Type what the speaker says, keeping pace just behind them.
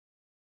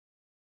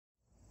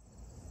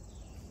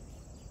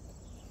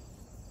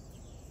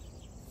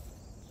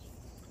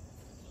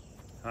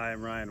Hi,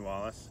 I'm Ryan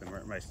Wallace, and we're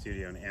at my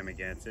studio in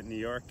Amagansett, New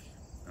York.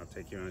 I'll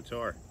take you on a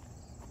tour.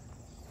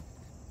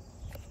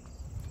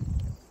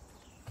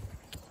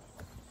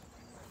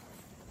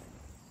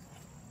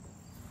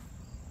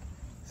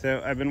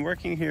 So I've been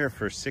working here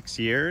for 6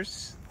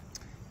 years,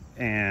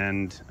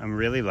 and I'm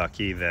really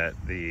lucky that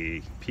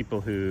the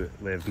people who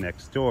live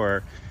next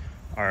door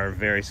are a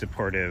very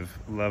supportive,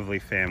 lovely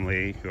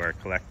family who are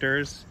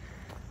collectors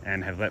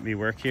and have let me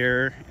work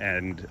here,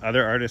 and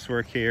other artists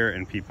work here,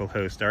 and people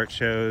host art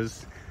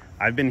shows.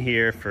 I've been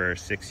here for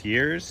 6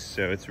 years,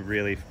 so it's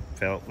really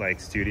felt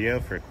like studio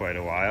for quite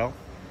a while.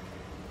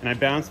 And I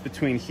bounce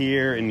between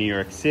here and New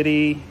York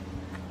City.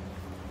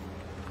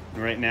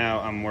 Right now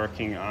I'm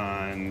working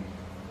on,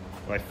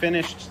 well, I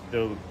finished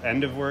the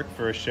end of work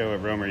for a show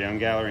at Romer Young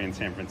Gallery in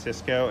San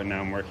Francisco, and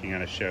now I'm working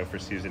on a show for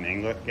Susan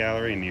Inglett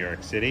Gallery in New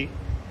York City.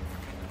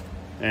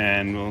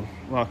 And we'll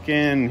walk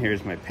in,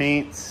 here's my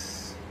paints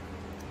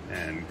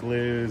and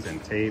glues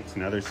and tapes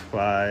and other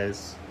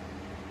supplies.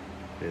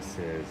 This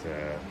is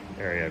an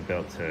area I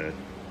built to do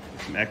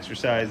some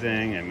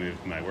exercising. I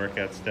moved my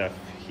workout stuff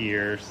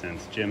here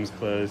since gym's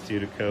closed due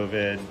to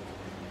COVID.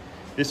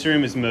 This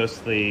room is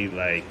mostly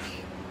like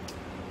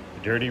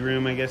the dirty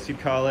room, I guess you'd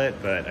call it,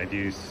 but I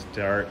do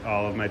start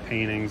all of my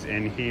paintings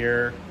in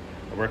here.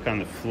 I work on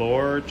the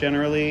floor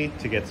generally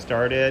to get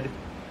started.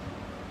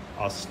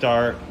 I'll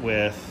start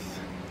with,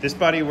 this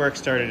body work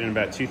started in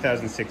about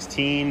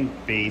 2016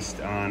 based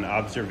on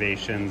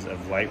observations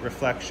of light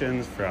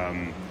reflections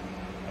from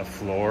a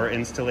floor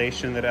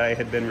installation that I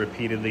had been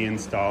repeatedly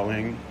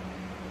installing.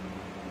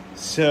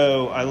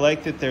 So I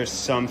like that there's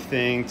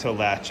something to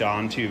latch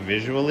onto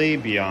visually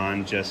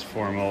beyond just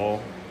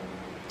formal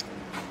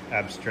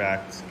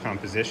abstract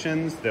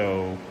compositions,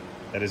 though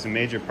that is a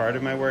major part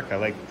of my work. I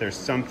like that there's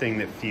something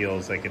that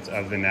feels like it's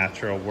of the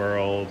natural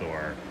world,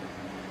 or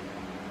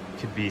it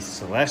could be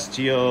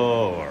celestial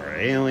or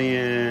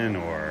alien,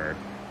 or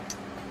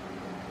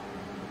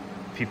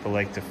people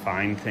like to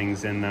find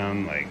things in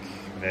them like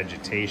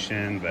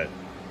vegetation, but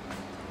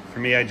for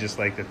me, I just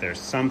like that there's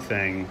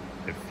something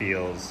that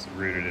feels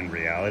rooted in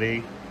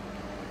reality.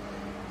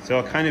 So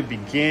I'll kind of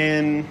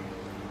begin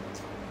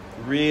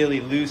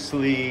really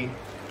loosely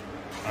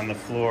on the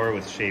floor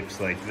with shapes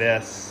like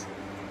this.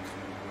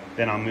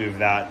 Then I'll move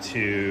that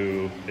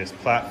to this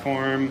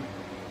platform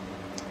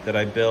that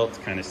I built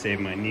to kind of save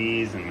my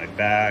knees and my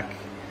back,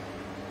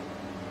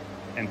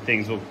 and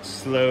things will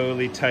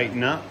slowly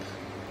tighten up,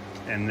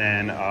 and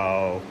then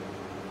I'll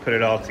put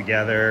it all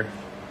together,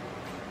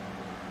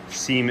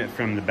 seam it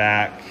from the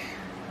back,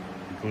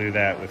 glue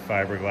that with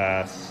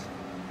fiberglass.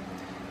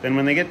 Then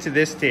when they get to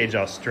this stage,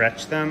 I'll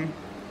stretch them,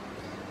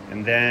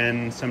 and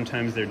then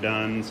sometimes they're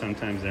done,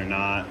 sometimes they're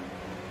not.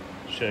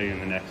 I'll show you in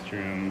the next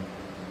room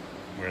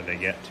where they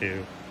get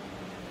to.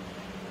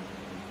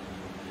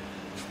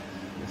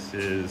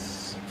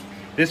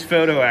 This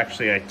photo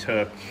actually I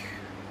took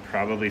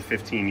probably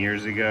 15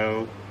 years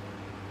ago.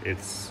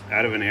 It's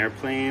out of an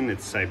airplane,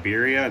 it's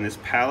Siberia, and this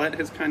palette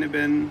has kind of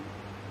been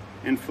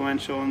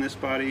influential in this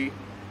body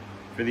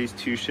for these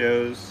two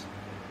shows.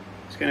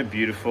 It's kind of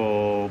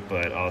beautiful,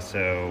 but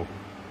also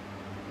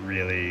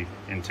really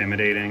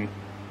intimidating.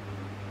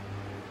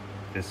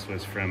 This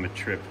was from a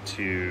trip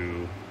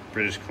to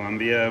British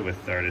Columbia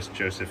with artist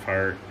Joseph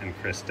Hart and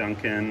Chris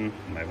Duncan,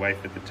 my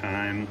wife at the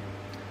time.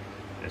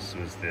 This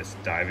was this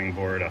diving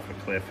board off a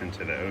cliff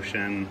into the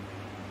ocean.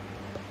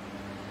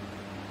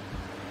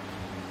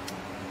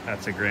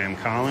 That's a Graham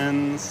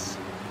Collins.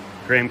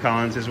 Graham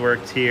Collins has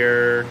worked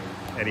here.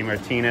 Eddie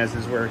Martinez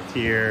has worked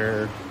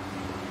here.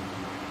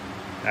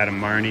 Adam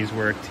Marney's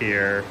worked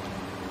here.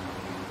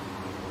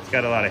 It's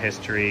got a lot of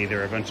history.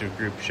 There are a bunch of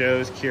group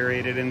shows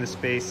curated in the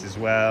space as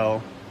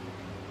well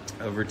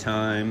over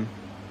time.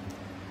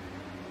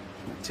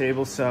 My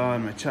table saw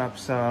and my chop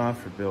saw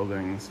for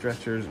building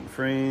stretchers and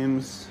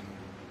frames.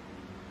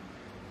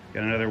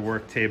 Got another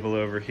work table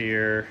over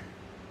here.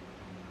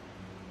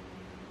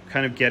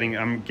 I'm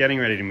getting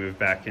ready to move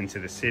back into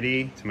the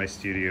city, to my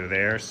studio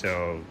there,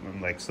 so I'm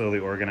like slowly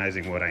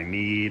organizing what I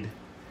need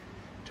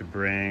to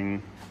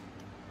bring.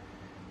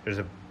 There's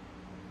a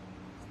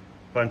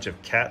bunch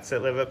of cats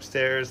that live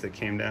upstairs that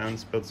came down,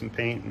 spilled some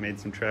paint, and made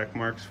some track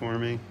marks for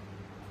me.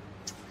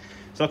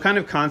 So I'll kind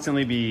of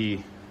constantly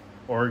be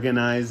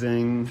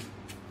organizing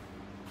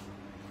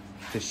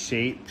the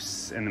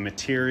shapes and the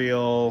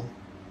material.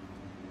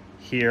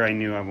 Here I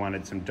knew I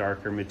wanted some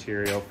darker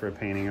material for a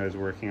painting I was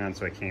working on,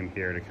 so I came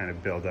here to kind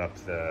of build up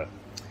the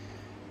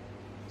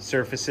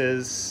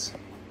surfaces.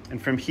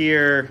 And from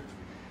here,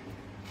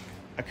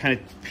 I kind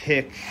of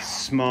pick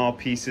small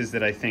pieces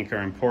that I think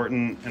are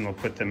important, and we'll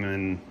put them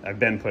in, I've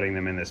been putting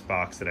them in this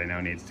box that I know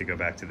needs to go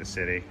back to the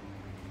city.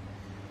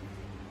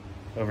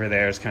 Over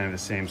there is kind of the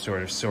same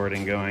sort of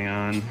sorting going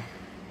on.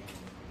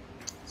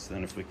 So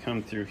then if we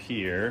come through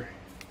here,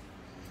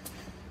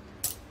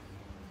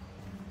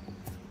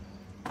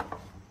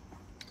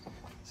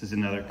 this is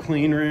another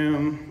clean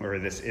room, or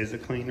this is a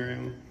clean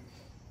room.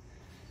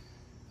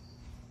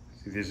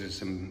 So these are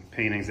some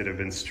paintings that have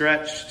been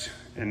stretched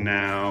and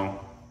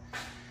now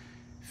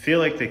feel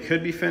like they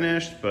could be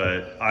finished,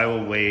 but I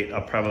will wait.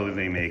 I'll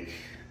probably make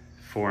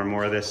 4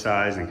 more this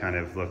size and kind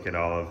of look at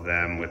all of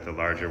them with the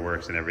larger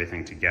works and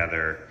everything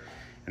together,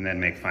 and then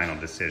make final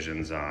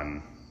decisions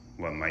on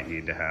what might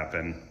need to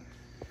happen.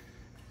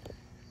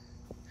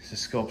 There's a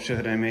sculpture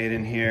that I made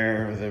in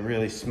here with a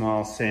really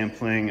small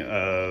sampling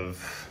of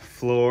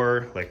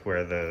floor, like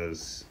where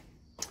those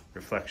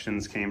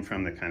reflections came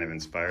from that kind of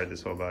inspired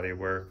this whole body of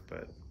work.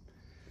 But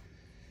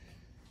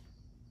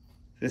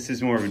this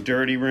is more of a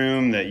dirty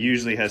room that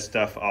usually has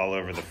stuff all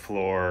over the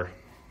floor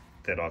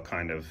that I'll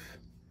kind of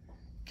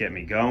get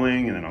me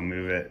going, and then I'll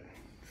move it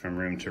from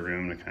room to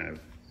room to kind of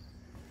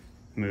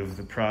move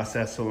the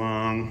process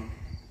along.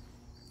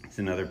 It's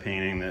another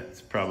painting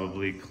that's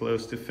probably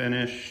close to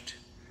finished.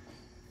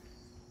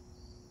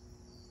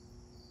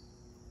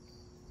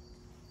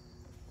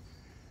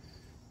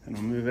 And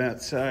I'll move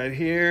outside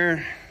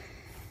here.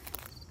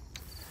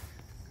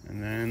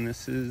 And then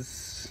this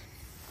is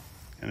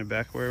kind of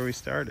back where we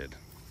started.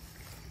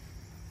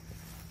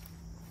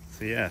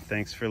 So yeah,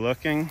 thanks for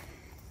looking.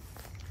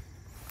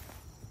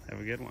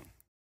 Have a good one.